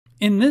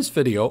In this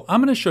video, I'm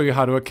going to show you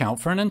how to account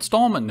for an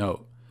installment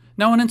note.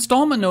 Now, an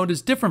installment note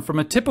is different from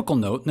a typical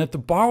note in that the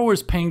borrower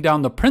is paying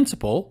down the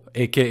principal,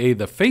 aka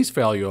the face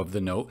value of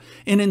the note,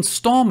 in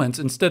installments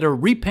instead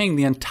of repaying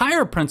the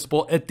entire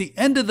principal at the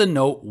end of the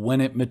note when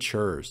it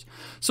matures.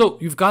 So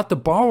you've got the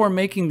borrower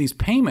making these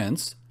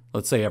payments,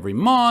 let's say every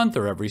month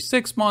or every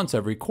 6 months,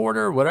 every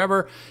quarter,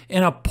 whatever,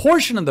 and a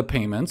portion of the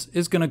payments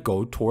is going to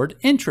go toward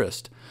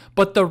interest.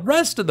 But the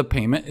rest of the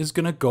payment is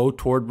going to go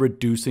toward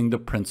reducing the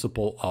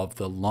principal of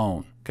the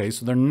loan. Okay,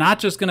 so they're not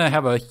just going to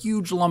have a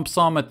huge lump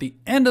sum at the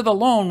end of the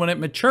loan when it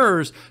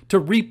matures to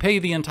repay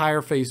the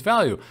entire face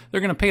value.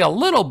 They're going to pay a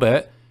little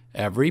bit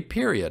every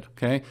period,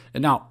 okay?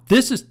 And now,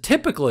 this is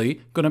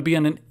typically going to be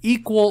an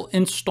equal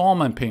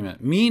installment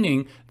payment,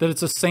 meaning that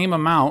it's the same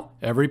amount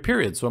every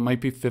period. So it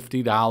might be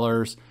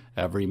 $50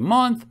 every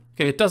month.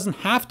 Okay, it doesn't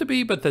have to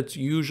be, but that's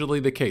usually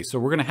the case. So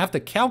we're going to have to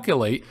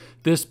calculate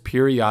this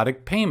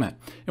periodic payment.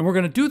 And we're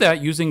going to do that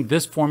using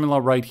this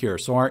formula right here.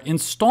 So our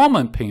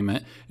installment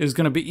payment is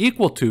going to be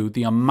equal to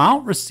the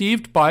amount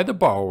received by the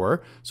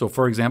borrower. So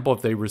for example,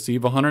 if they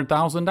receive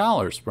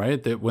 $100,000,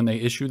 right, that when they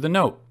issue the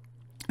note.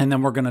 And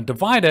then we're going to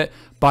divide it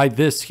by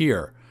this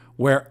here,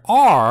 where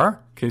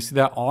R, okay, see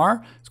that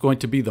R is going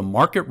to be the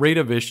market rate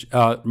of interest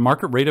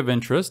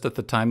at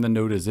the time the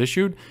note is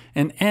issued,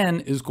 and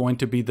N is going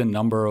to be the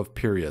number of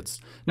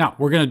periods. Now,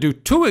 we're going to do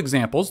two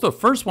examples. The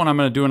first one, I'm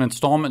going to do an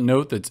installment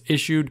note that's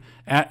issued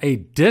at a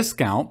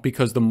discount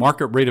because the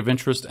market rate of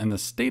interest and the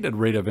stated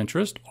rate of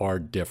interest are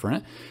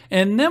different.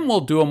 And then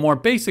we'll do a more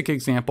basic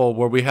example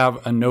where we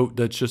have a note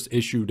that's just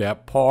issued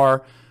at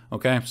par.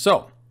 Okay,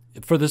 so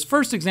for this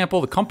first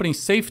example, the company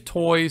Safe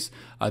Toys,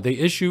 they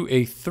issue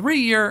a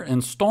 3-year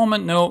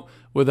installment note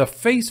with a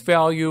face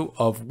value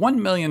of $1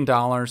 million,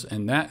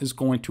 and that is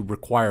going to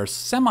require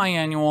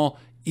semi-annual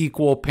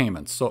equal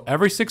payments. So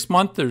every 6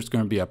 months, there's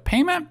going to be a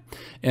payment,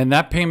 and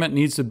that payment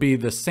needs to be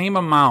the same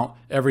amount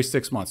every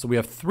 6 months. So we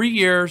have 3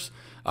 years.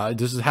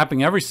 This is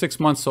happening every 6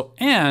 months, so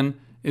N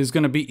is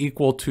going to be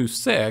equal to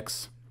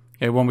 6.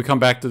 Okay, when we come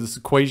back to this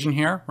equation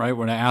here, right,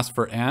 we're going to ask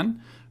for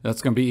N.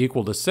 That's going to be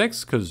equal to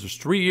 6 because there's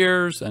 3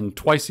 years and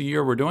twice a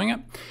year we're doing it.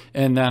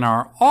 And then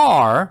our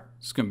R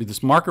is going to be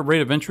this market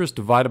rate of interest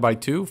divided by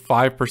 2,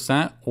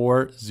 5%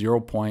 or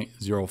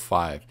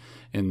 0.05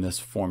 in this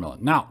formula.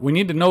 Now, we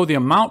need to know the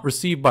amount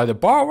received by the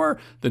borrower.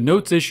 The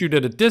note's issued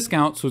at a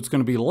discount, so it's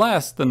going to be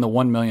less than the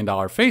 $1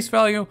 million face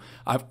value.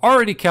 I've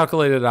already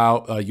calculated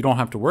out. You don't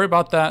have to worry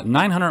about that.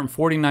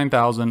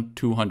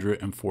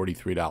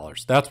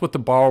 $949,243. That's what the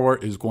borrower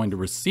is going to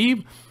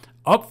receive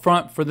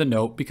upfront for the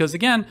note, because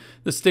again,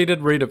 the stated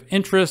rate of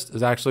interest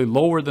is actually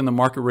lower than the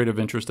market rate of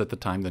interest at the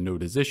time the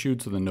note is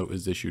issued. So the note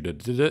is issued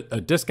at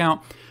a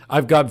discount.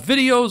 I've got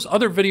videos,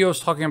 other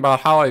videos talking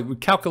about how I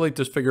would calculate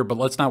this figure, but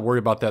let's not worry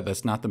about that.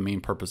 That's not the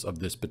main purpose of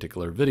this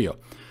particular video.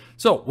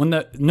 So when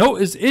the note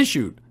is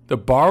issued, the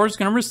borrower is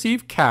going to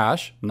receive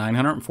cash,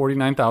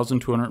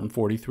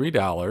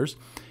 $949,243.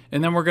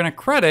 And then we're going to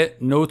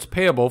credit notes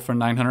payable for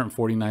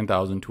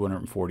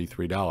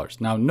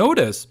 $949,243. Now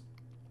notice,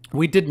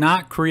 we did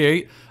not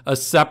create a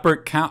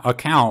separate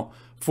account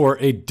for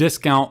a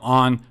discount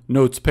on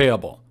notes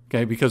payable,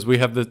 okay? Because we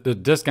have the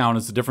discount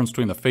is the difference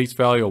between the face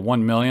value of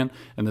 $1 million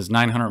and this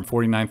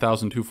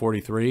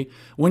 $949,243.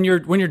 When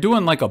you're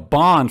doing like a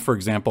bond, for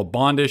example,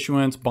 bond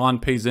issuance,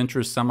 bond pays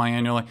interest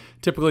semi-annually,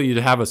 typically you'd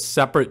have a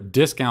separate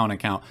discount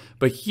account.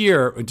 But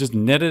here, we just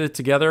netted it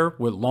together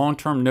with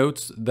long-term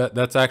notes.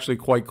 That's actually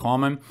quite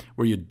common,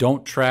 where you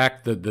don't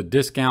track the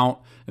discount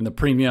and the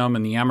premium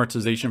and the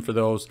amortization for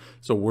those.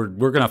 So we're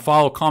going to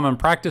follow common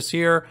practice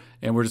here,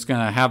 and we're just going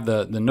to have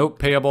the note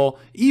payable.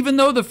 Even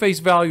though the face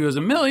value is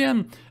 $1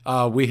 million,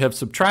 we have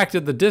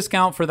subtracted the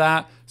discount for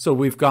that. So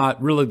we've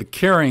got really the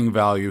carrying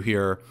value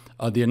here,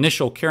 the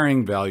initial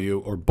carrying value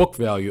or book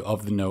value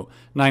of the note,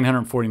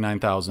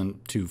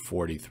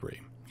 $949,243.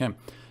 Okay.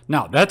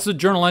 Now that's the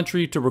journal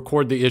entry to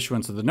record the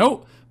issuance of the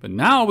note, but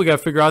now we got to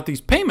figure out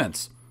these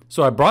payments.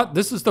 So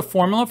this is the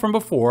formula from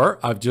before.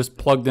 I've just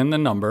plugged in the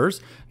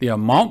numbers. The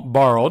amount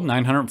borrowed,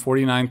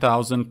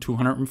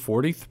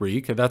 $949,243.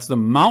 Okay, that's the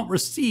amount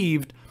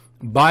received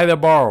by the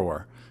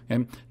borrower.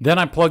 Okay. Then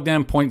I plugged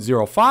in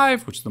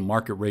 0.05, which is the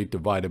market rate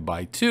divided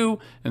by 2.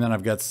 And then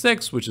I've got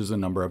 6, which is the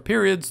number of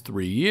periods,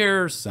 3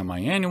 years,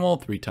 semi-annual.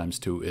 3 times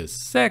 2 is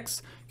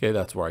 6. Okay,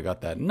 that's where I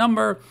got that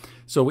number.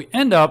 So we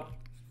end up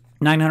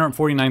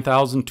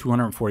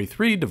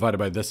 $949,243 divided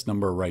by this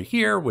number right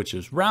here, which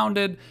is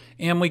rounded,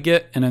 and we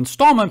get an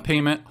installment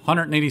payment,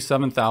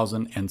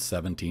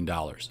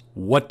 $187,017.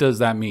 What does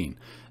that mean?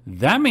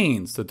 That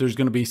means that there's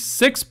going to be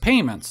 6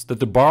 payments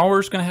that the borrower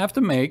is going to have to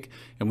make,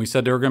 and we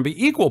said there are going to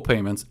be equal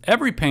payments.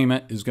 Every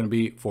payment is going to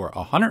be for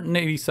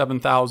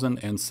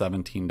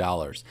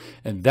 $187,017,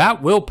 and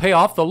that will pay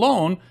off the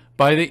loan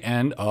by the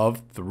end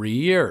of 3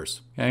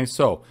 years. Okay,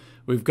 so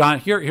we've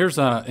got here's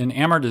an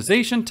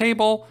amortization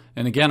table.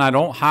 And again, I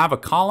don't have a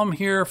column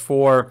here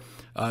for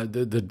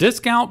the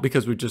discount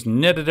because we just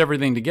netted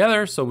everything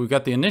together. So we've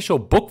got the initial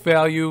book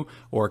value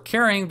or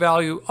carrying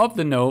value of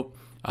the note,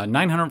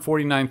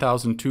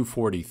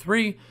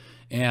 $949,243.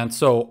 And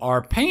so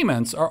our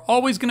payments are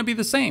always going to be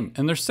the same.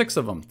 And there's 6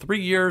 of them,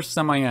 3 years,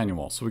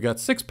 semi-annual. So we got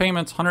 6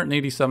 payments,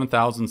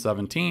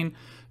 $187,017.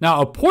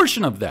 Now a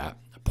portion of that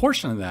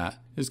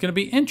is going to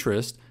be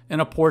interest,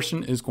 and a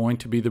portion is going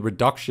to be the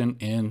reduction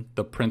in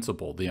the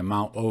principal, the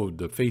amount owed,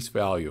 the face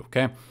value,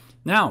 okay?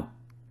 Now,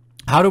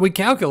 how do we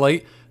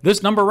calculate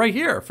this number right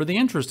here for the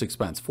interest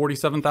expense,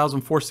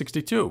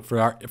 $47,462 for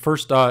our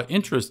first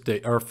interest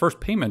date, our first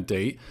payment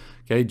date,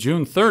 okay,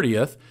 June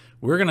 30th.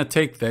 We're going to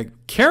take the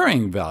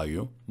carrying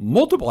value,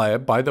 multiply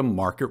it by the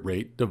market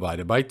rate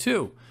divided by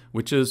 2,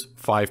 which is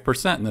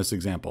 5% in this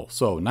example.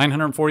 So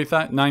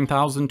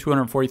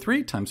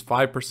 $949,243 times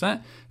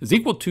 5% is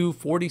equal to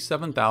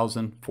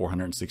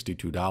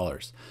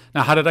 $47,462.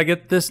 Now, how did I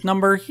get this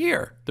number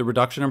here? The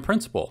reduction in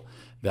principal.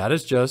 That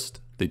is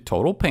just the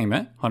total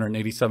payment,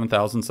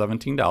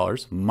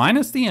 $187,017,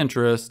 minus the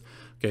interest.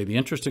 Okay, the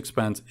interest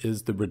expense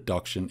is the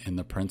reduction in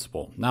the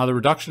principal. Now, the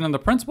reduction in the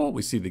principal,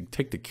 we see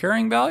take the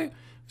carrying value,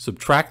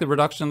 subtract the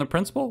reduction in the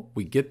principal,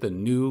 we get the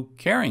new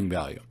carrying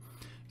value.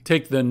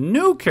 Take the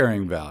new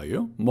carrying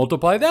value,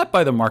 multiply that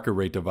by the market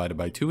rate divided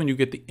by 2, and you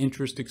get the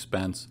interest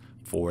expense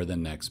for the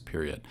next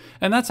period.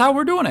 And that's how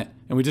we're doing it.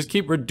 And we just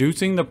keep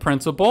reducing the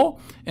principal,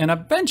 and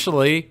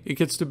eventually it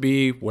gets to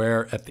be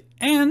where at the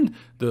end,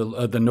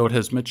 the note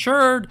has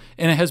matured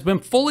and it has been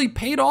fully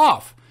paid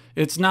off.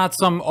 It's not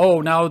some,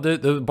 oh, now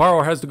the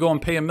borrower has to go and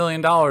pay $1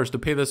 million to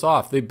pay this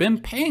off. They've been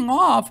paying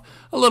off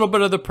a little bit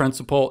of the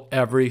principal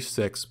every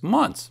 6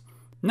 months.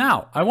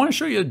 Now, I want to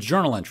show you a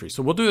journal entry.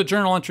 So we'll do a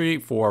journal entry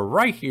for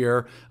right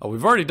here.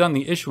 We've already done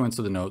the issuance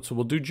of the note. So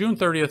we'll do June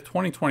 30th,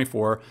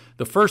 2024,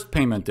 the first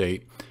payment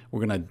date. We're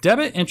going to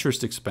debit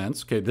interest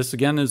expense. Okay, this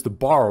again is the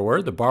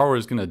borrower. The borrower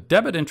is going to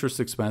debit interest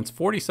expense,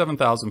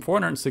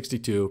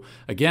 $47,462.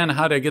 Again,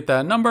 how did I get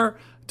that number?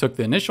 Took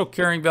the initial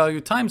carrying value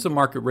times the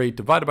market rate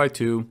divided by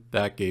 2.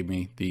 That gave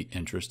me the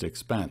interest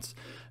expense.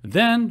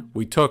 Then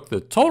we took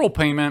the total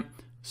payment,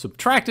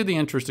 subtracted the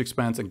interest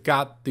expense, and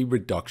got the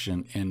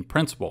reduction in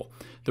principal.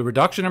 The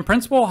reduction in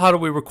principal, how do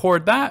we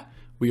record that?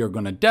 We are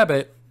going to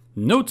debit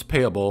notes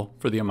payable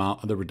for the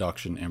amount of the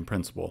reduction in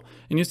principal.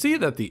 And you see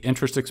that the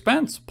interest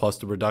expense plus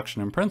the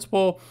reduction in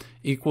principal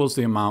equals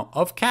the amount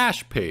of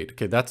cash paid.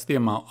 Okay, that's the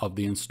amount of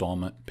the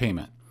installment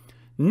payment.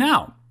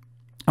 Now,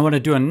 I want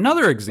to do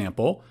another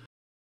example.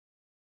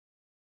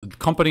 The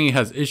company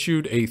has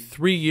issued a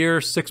 3-year,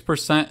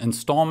 6%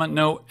 installment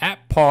note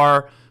at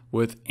par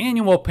with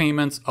annual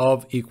payments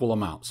of equal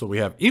amount. So we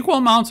have equal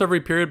amounts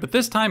every period, but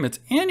this time it's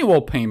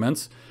annual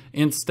payments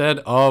instead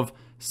of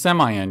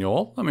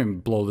semi-annual. Let me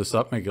blow this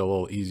up, make it a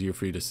little easier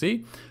for you to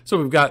see. So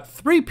we've got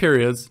 3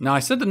 periods. Now I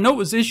said the note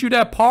was issued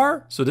at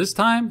par, so this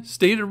time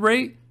stated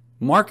rate,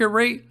 market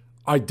rate,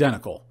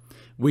 identical.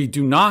 We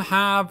do not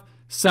have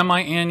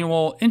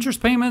semi-annual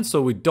interest payments,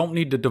 so we don't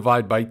need to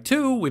divide by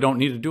 2. We don't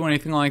need to do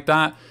anything like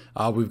that.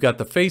 We've got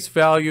the face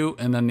value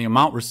and then the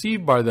amount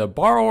received by the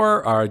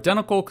borrower are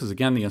identical because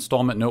again, the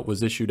installment note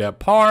was issued at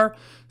par.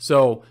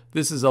 So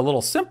this is a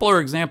little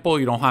simpler example.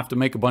 You don't have to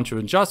make a bunch of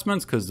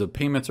adjustments because the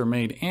payments are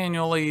made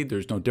annually.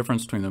 There's no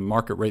difference between the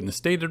market rate and the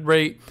stated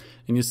rate.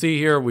 And you see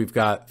here, we've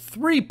got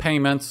 3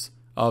 payments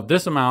of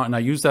this amount, and I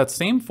use that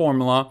same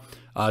formula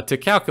to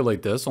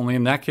calculate this, only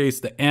in that case,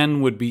 the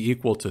N would be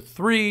equal to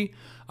 3.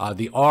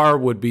 The R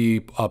would be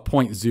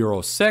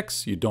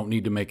 0.06. You don't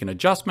need to make an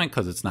adjustment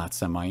because it's not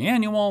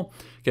semi-annual.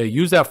 Okay,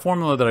 use that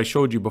formula that I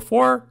showed you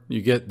before.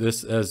 You get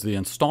this as the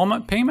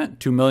installment payment,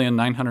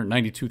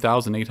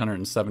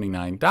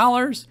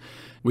 $2,992,879.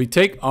 We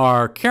take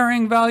our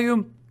carrying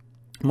value,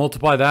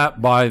 multiply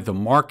that by the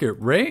market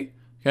rate.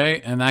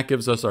 Okay, and that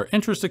gives us our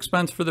interest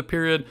expense for the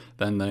period.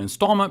 Then the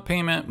installment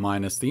payment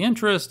minus the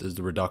interest is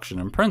the reduction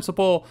in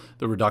principal.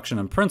 The reduction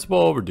in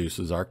principal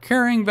reduces our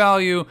carrying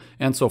value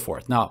and so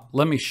forth. Now,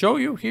 let me show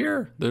you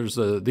here. These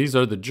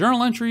are the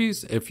journal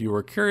entries if you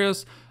were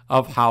curious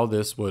of how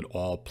this would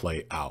all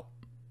play out.